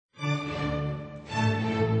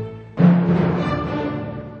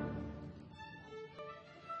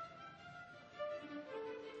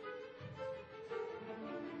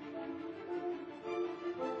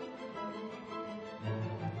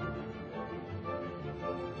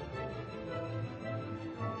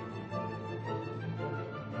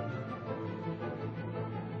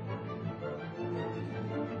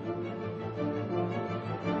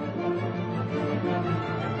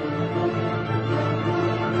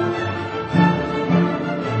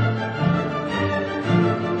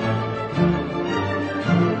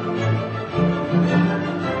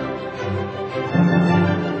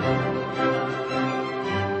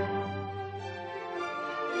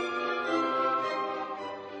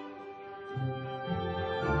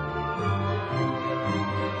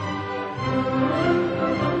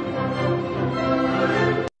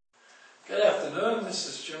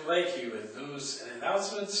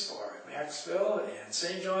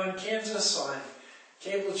St. John, Kansas on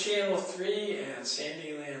cable channel 3 and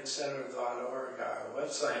sandylandcenter.org, our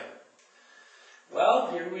website. Well,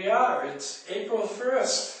 here we are. It's April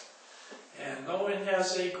 1st, and no one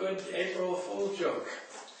has a good April Fool joke.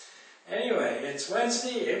 Anyway, it's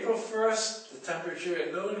Wednesday, April 1st. The temperature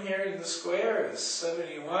at noon here in the square is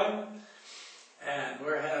 71, and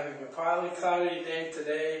we're having a partly cloudy day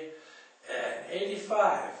today, and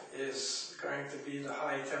 85 is going to be the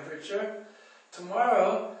high temperature.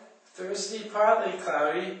 Tomorrow, Thursday, partly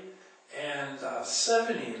cloudy, and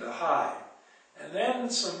 70 the high. And then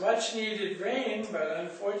some much needed rain, but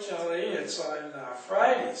unfortunately it's on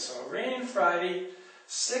Friday. So rain Friday,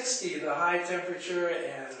 60 the high temperature,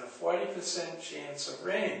 and a 40% chance of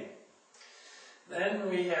rain. Then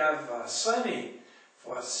we have sunny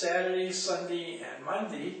for Saturday, Sunday, and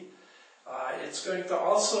Monday. It's going to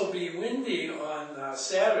also be windy on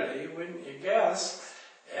Saturday, wouldn't you guess?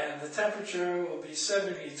 And the temperature will be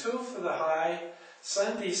 72 for the high,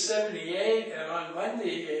 Sunday 78, and on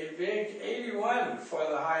Monday a big 81 for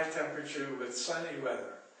the high temperature with sunny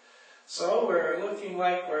weather. So we're looking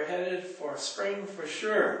like we're headed for spring for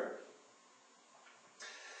sure.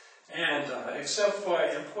 And except for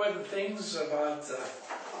important things about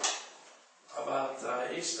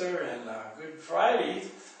Easter and Good Friday,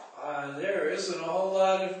 there isn't a whole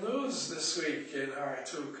lot of news this week in our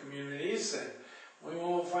two communities, and we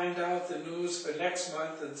won't find out the news for next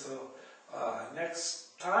month until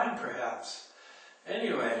next time, perhaps.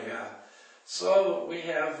 Anyway, so we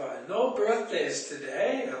have no birthdays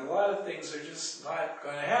today. A lot of things are just not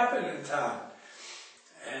going to happen in town.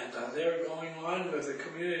 And they're going on with the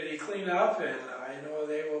community cleanup, and I know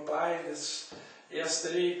they were by this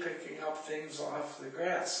yesterday picking up things off the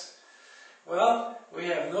grass. Well, we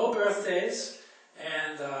have no birthdays,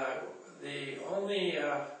 and the only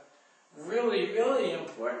really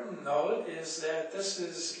important note is that this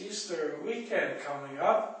is Easter weekend coming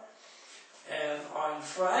up, and on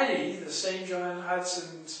Friday the St. John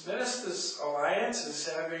Hudson's Ministers Alliance is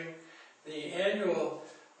having the annual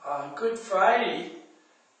Good Friday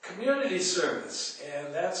community service,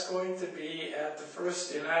 and that's going to be at the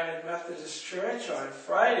First United Methodist Church on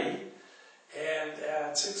Friday. And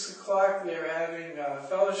at 6 o'clock they're having a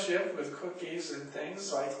fellowship with cookies and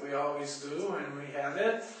things like we always do when we have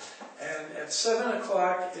it. And at 7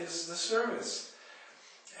 o'clock is the service.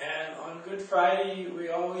 And on Good Friday we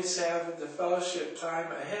always have the fellowship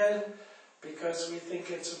time ahead because we think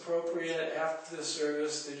it's appropriate after the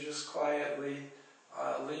service to just quietly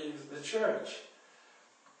leave the church.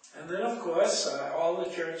 And then of course all the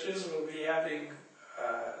churches will be having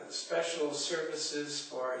special services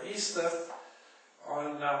for Easter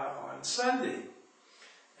on Sunday,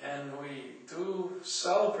 and we do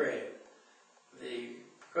celebrate the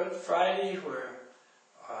Good Friday where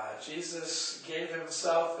Jesus gave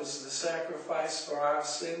himself as the sacrifice for our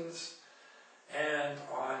sins, and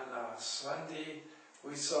on Sunday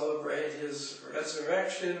we celebrate his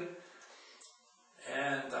resurrection,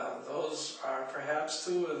 and those are perhaps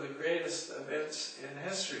two of the greatest events in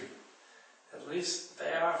history. At least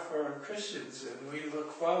they are for Christians, and we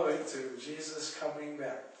look forward to Jesus coming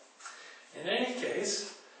back. In any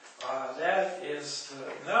case, that is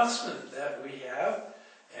the announcement that we have,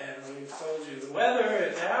 and we've told you the weather,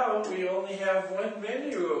 and now we only have one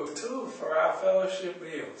menu, too, for our fellowship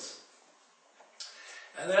meals.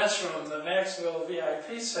 And that's from the Maxwell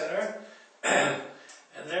VIP Center, and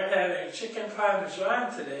they're having chicken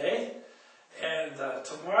parmesan today, and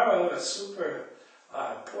tomorrow a super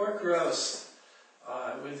pork roast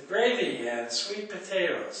with gravy and sweet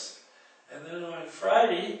potatoes. And then on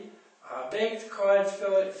Friday, baked cod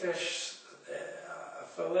fillet fish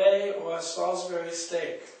fillet or Salisbury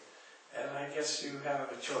steak. And I guess you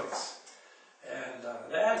have a choice. And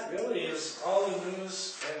that really is all the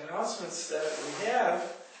news and announcements that we have.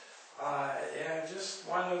 And just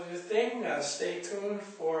one other thing, stay tuned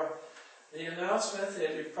for the announcement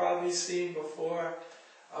that you've probably seen before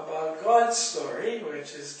about God's story,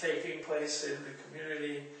 which is taking place in the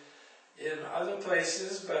community in other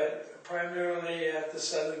places, but primarily at the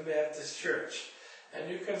Southern Baptist Church. And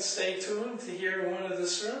you can stay tuned to hear one of the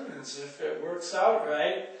sermons, if it works out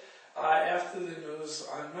right, after the news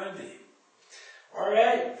on Monday. All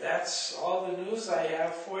right, that's all the news I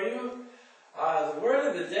have for you. The word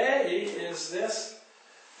of the day is this: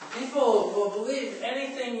 people will believe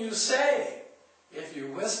anything you say if you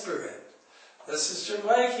whisper it. This is Jim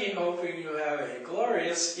Leakey, hoping you have a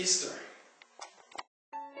glorious Easter.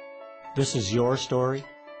 This is your story.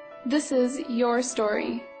 This is your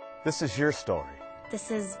story. This is your story.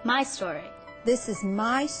 This is my story. This is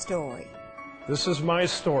my story. This is my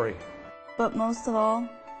story. But most of all,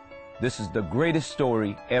 This is the greatest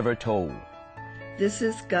story ever told. This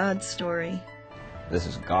is God's story. This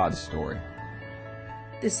is God's story.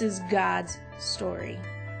 This is God's story.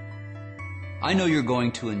 I know you're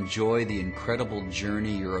going to enjoy the incredible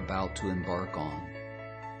journey you're about to embark on.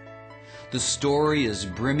 The story is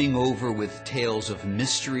brimming over with tales of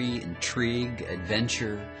mystery, intrigue,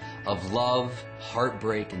 adventure, of love,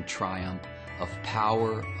 heartbreak, and triumph, of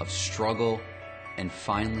power, of struggle, and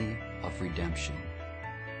finally, of redemption.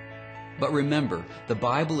 But remember, the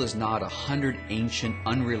Bible is not 100 ancient,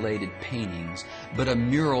 unrelated paintings, but a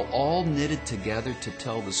mural all knitted together to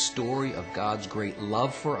tell the story of God's great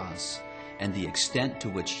love for us and the extent to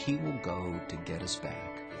which He will go to get us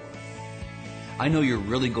back. I know you're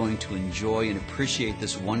really going to enjoy and appreciate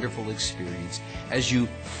this wonderful experience as you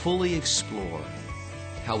fully explore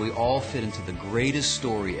how we all fit into the greatest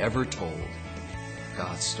story ever told,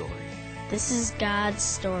 God's story. This is God's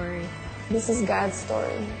story. This is God's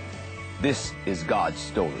story. This is God's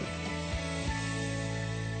story.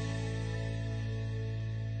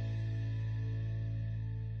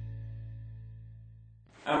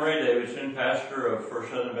 I'm Ray Davidson, pastor of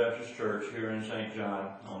First Southern Baptist Church here in St.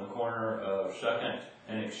 John on the corner of 2nd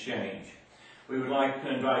and Exchange. We would like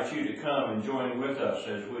to invite you to come and join with us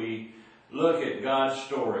as we look at God's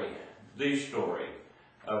story, the story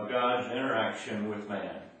of God's interaction with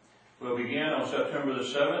man. We'll begin on September the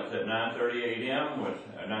 7th at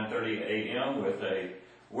 9:30 a.m. with a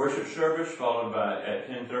worship service, followed by at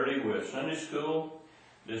 10:30 with Sunday school.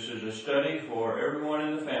 This is a study for everyone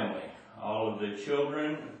in the family. All of the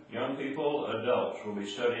children, young people, adults will be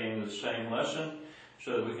studying the same lesson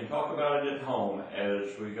so that we can talk about it at home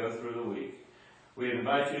as we go through the week. We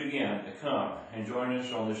invite you again to come and join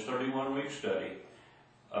us on this 31-week study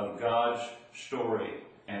of God's story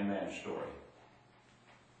and man's story.